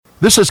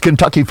This is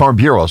Kentucky Farm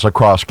Bureaus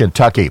across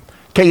Kentucky.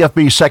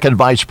 KFB Second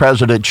Vice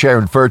President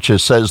Sharon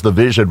Furches says the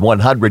Vision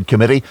 100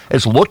 Committee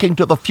is looking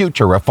to the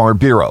future of Farm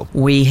Bureau.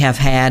 We have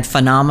had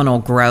phenomenal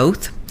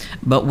growth,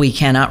 but we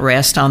cannot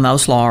rest on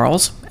those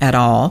laurels at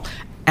all.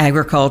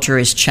 Agriculture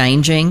is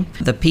changing.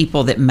 The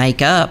people that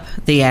make up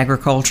the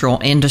agricultural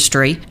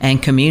industry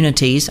and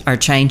communities are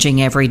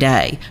changing every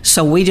day.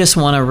 So we just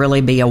want to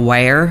really be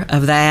aware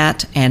of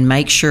that and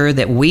make sure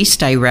that we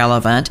stay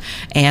relevant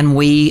and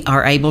we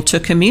are able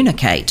to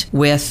communicate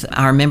with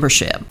our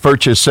membership.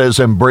 Furches says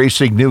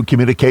embracing new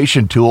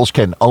communication tools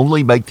can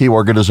only make the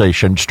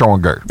organization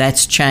stronger.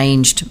 That's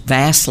changed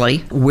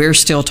vastly. We're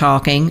still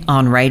talking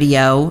on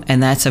radio,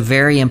 and that's a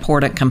very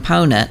important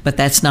component, but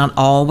that's not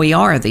all we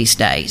are these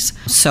days.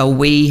 So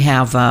we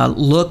have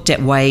looked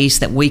at ways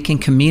that we can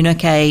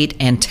communicate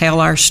and tell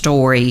our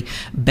story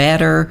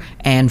better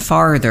and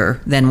farther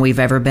than we've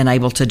ever been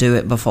able to do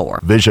it before.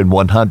 Vision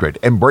 100,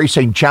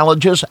 embracing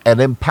challenges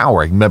and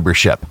empowering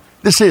membership.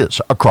 This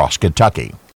is Across Kentucky.